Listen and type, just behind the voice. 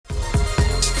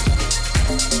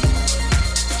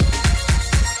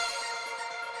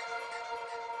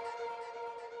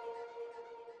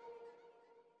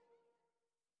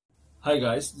Hi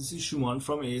guys, this is Shuman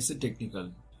from ASA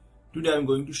Technical. Today I am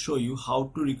going to show you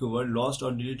how to recover lost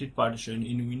or deleted partition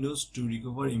in Windows to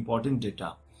recover important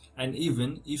data. And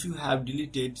even if you have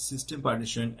deleted system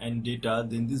partition and data,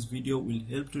 then this video will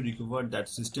help to recover that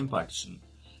system partition.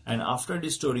 And after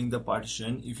restoring the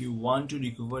partition, if you want to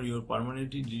recover your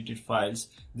permanently deleted files,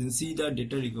 then see the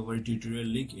data recovery tutorial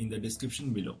link in the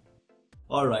description below.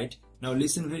 Alright, now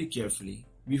listen very carefully.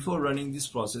 Before running this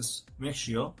process, make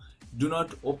sure do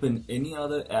not open any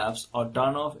other apps or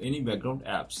turn off any background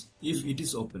apps if it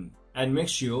is open. And make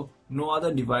sure no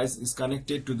other device is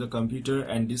connected to the computer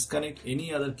and disconnect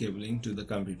any other cabling to the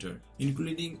computer,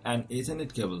 including an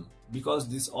Ethernet cable, because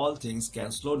these all things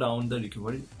can slow down the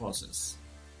recovery process.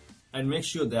 And make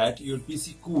sure that your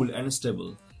PC cool and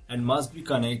stable and must be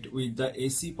connected with the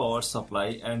AC power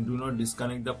supply, and do not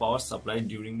disconnect the power supply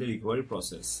during the recovery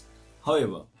process.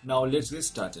 However, now let's get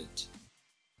started.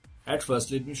 At first,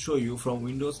 let me show you from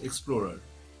Windows Explorer.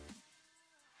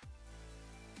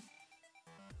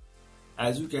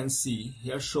 As you can see,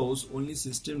 here shows only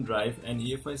system drive and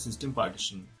EFI system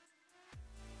partition.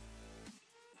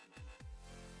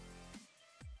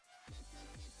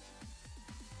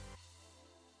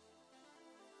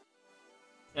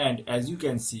 And as you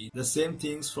can see, the same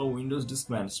things from Windows Disk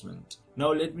Management.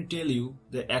 Now let me tell you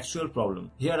the actual problem.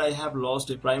 Here I have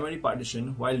lost a primary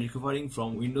partition while recovering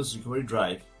from Windows Recovery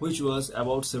Drive, which was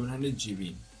about 700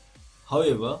 GB.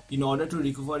 However, in order to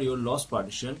recover your lost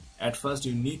partition, at first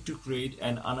you need to create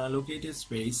an unallocated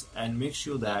space and make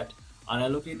sure that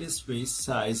unallocated space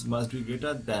size must be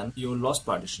greater than your lost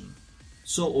partition.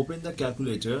 So open the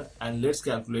calculator and let's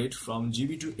calculate from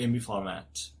GB to MB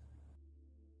format.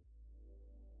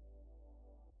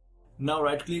 Now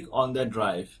right click on that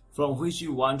drive from which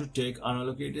you want to take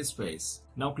unallocated space.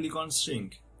 Now click on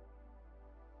shrink.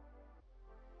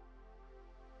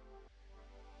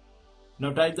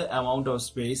 Now type the amount of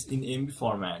space in MB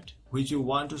format which you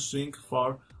want to shrink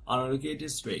for unallocated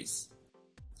space.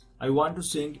 I want to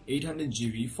shrink 800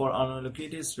 GB for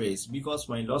unallocated space because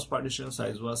my lost partition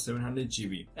size was 700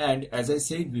 GB. And as I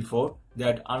said before,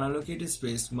 that unallocated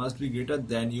space must be greater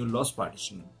than your lost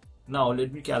partition. Now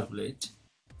let me calculate.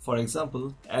 For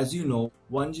example, as you know,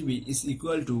 1 GB is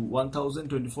equal to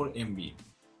 1024 MB.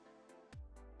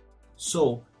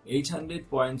 So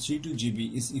 800.32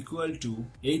 GB is equal to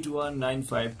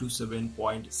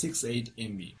 819527.68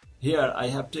 MB. Here I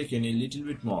have taken a little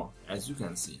bit more, as you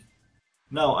can see.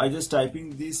 Now I just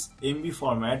typing this MB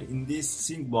format in this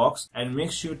sync box and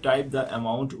make sure type the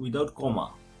amount without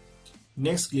comma.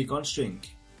 Next click on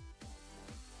shrink.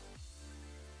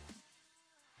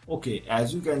 Okay,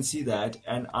 as you can see that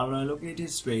an unallocated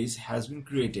space has been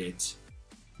created.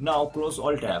 Now close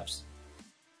all tabs.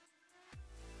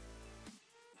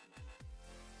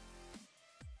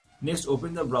 Next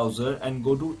open the browser and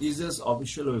go to EaseUS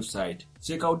official website.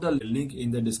 Check out the link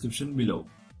in the description below.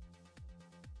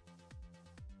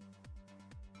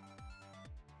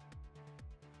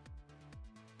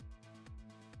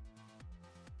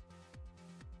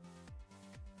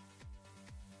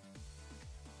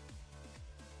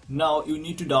 Now you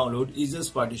need to download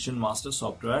EaseUS Partition Master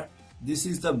software. This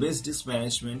is the best disk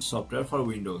management software for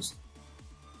Windows.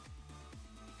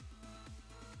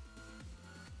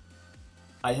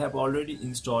 I have already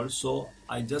installed, so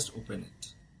I just open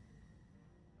it.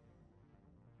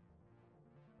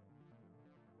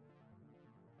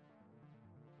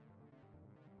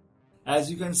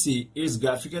 As you can see, its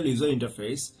graphical user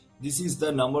interface. This is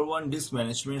the #1 disk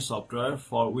management software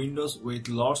for Windows with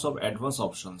lots of advanced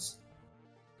options.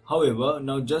 However,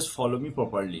 now just follow me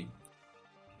properly.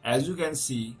 As you can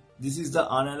see, this is the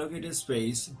unallocated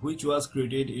space which was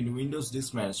created in Windows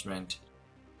Disk Management.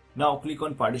 Now click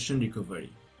on Partition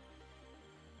Recovery.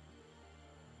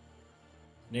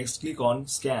 Next click on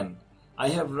Scan. I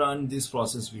have run this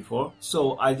process before,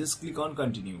 so I just click on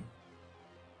Continue.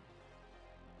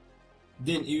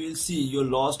 Then you will see your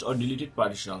lost or deleted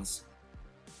partitions.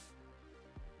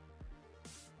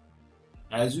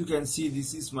 As you can see,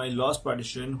 this is my lost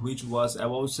partition which was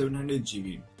about 700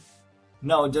 GB.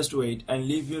 Now just wait and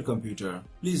leave your computer.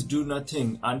 Please do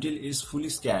nothing until it's fully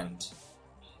scanned.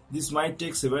 This might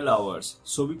take several hours,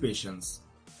 so be patient.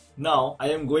 Now I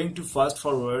am going to fast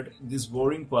forward this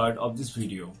boring part of this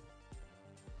video.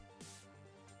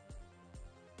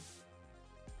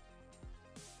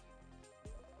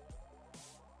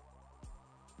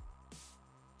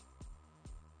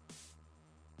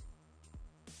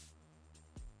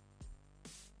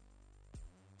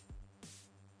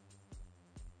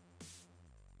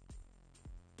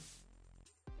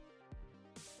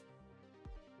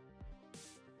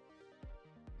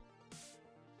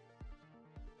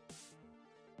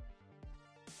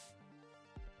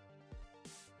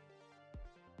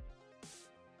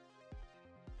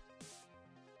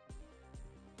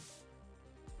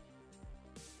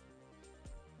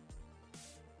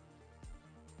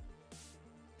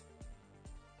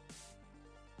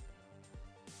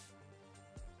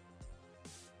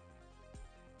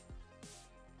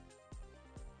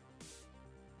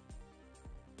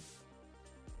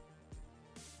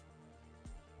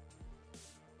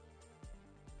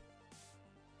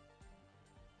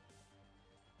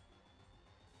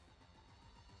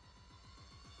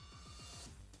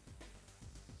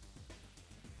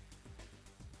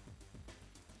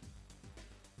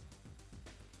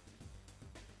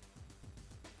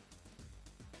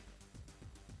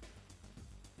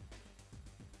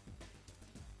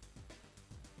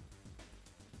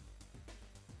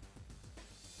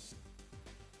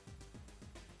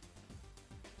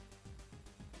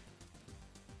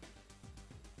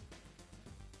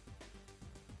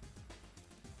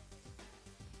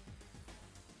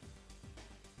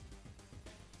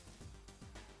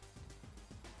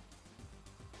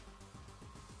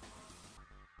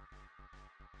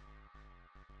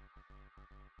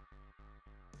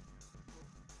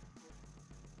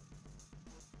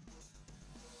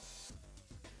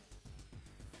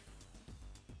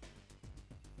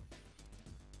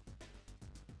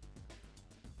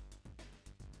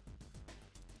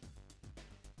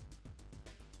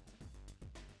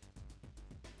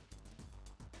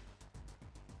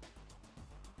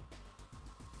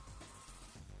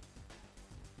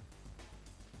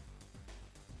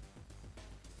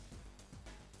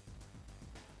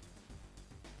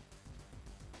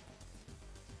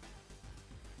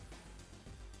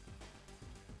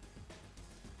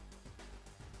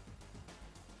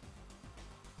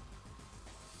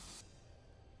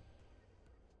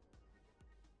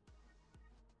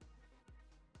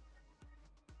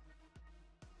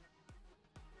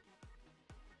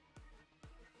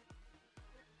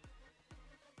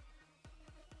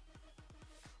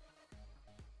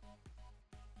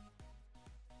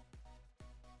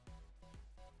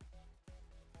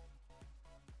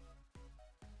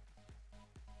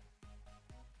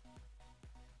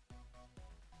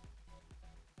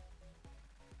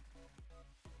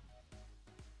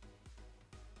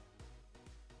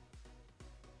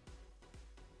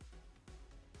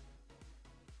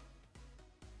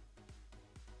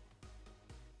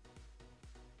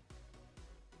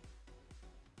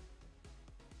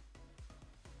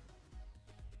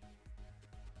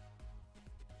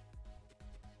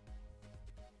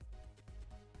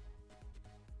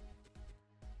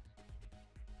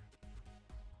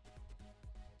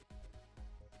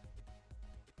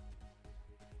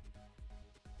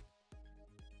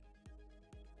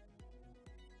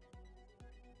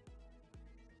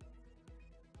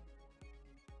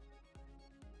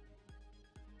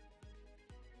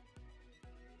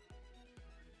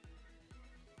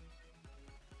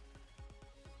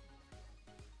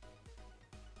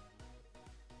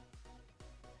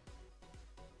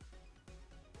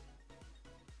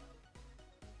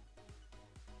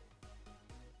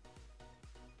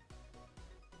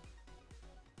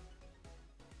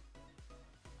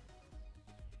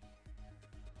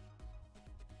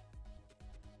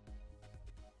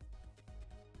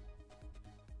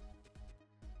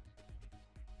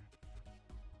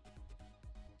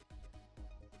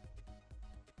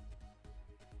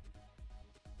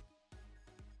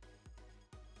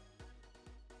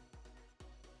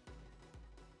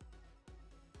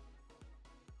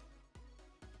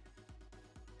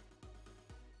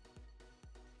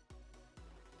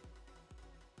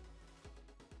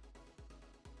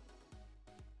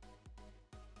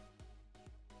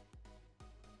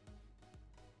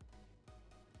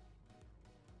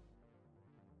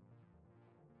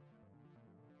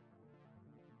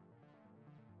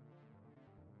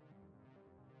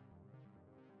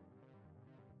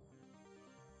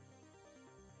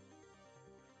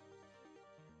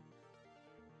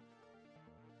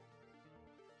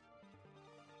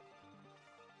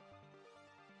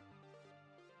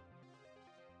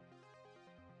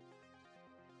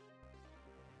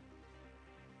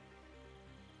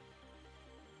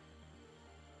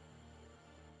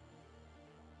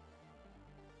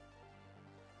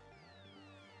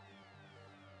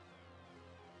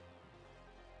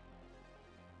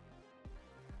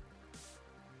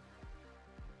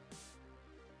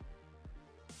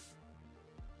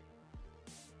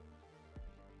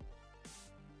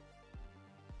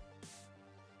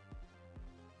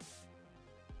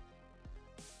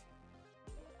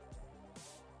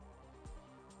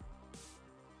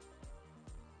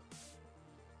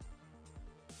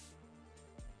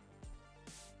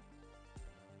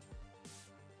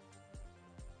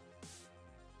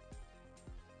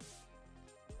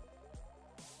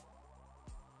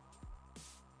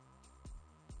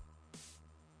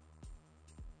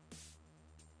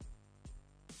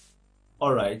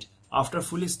 Alright, after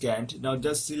fully scanned, now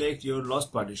just select your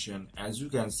lost partition as you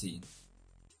can see.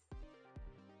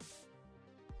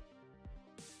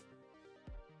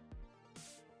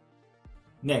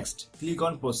 Next, click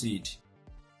on Proceed.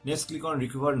 Next, click on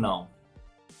Recover Now.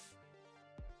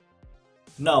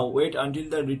 Now wait until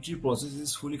the retrieve process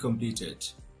is fully completed.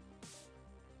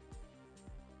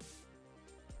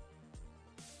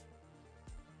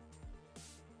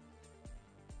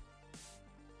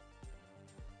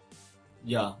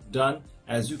 Yeah, done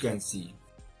as you can see.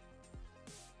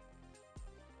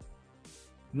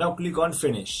 Now click on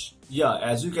Finish. Yeah,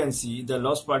 as you can see, the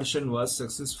lost partition was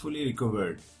successfully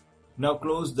recovered. Now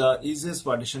close the EaseUS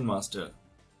Partition Master.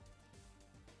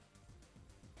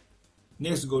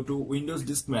 Next, go to Windows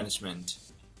Disk Management.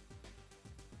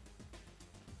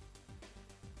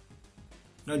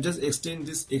 Now just extend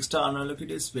this extra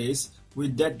unallocated space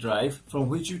with that drive from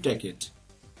which you take it.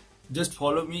 Just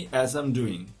follow me as I'm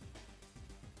doing.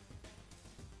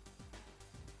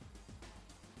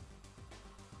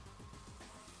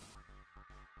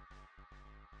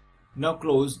 Now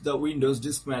close the Windows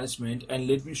Disk Management and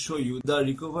let me show you the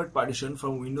recovered partition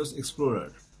from Windows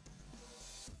Explorer.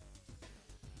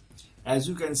 As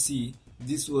you can see,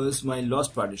 this was my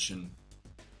lost partition.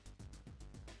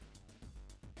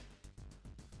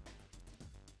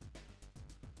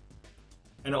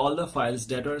 And all the files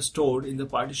that are stored in the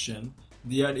partition,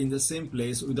 they are in the same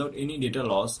place without any data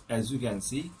loss, as you can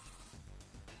see.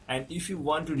 And if you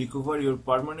want to recover your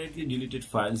permanently deleted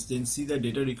files, then see the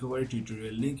data recovery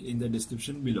tutorial link in the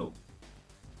description below.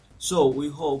 So we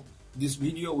hope this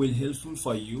video will helpful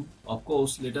for you. Of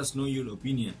course, let us know your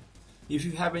opinion. If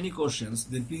you have any questions,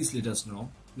 then please let us know.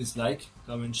 Please like,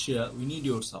 comment, share. We need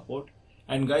your support.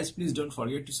 And guys, please don't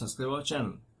forget to subscribe our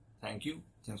channel. Thank you.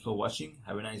 Thanks for watching.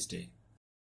 Have a nice day.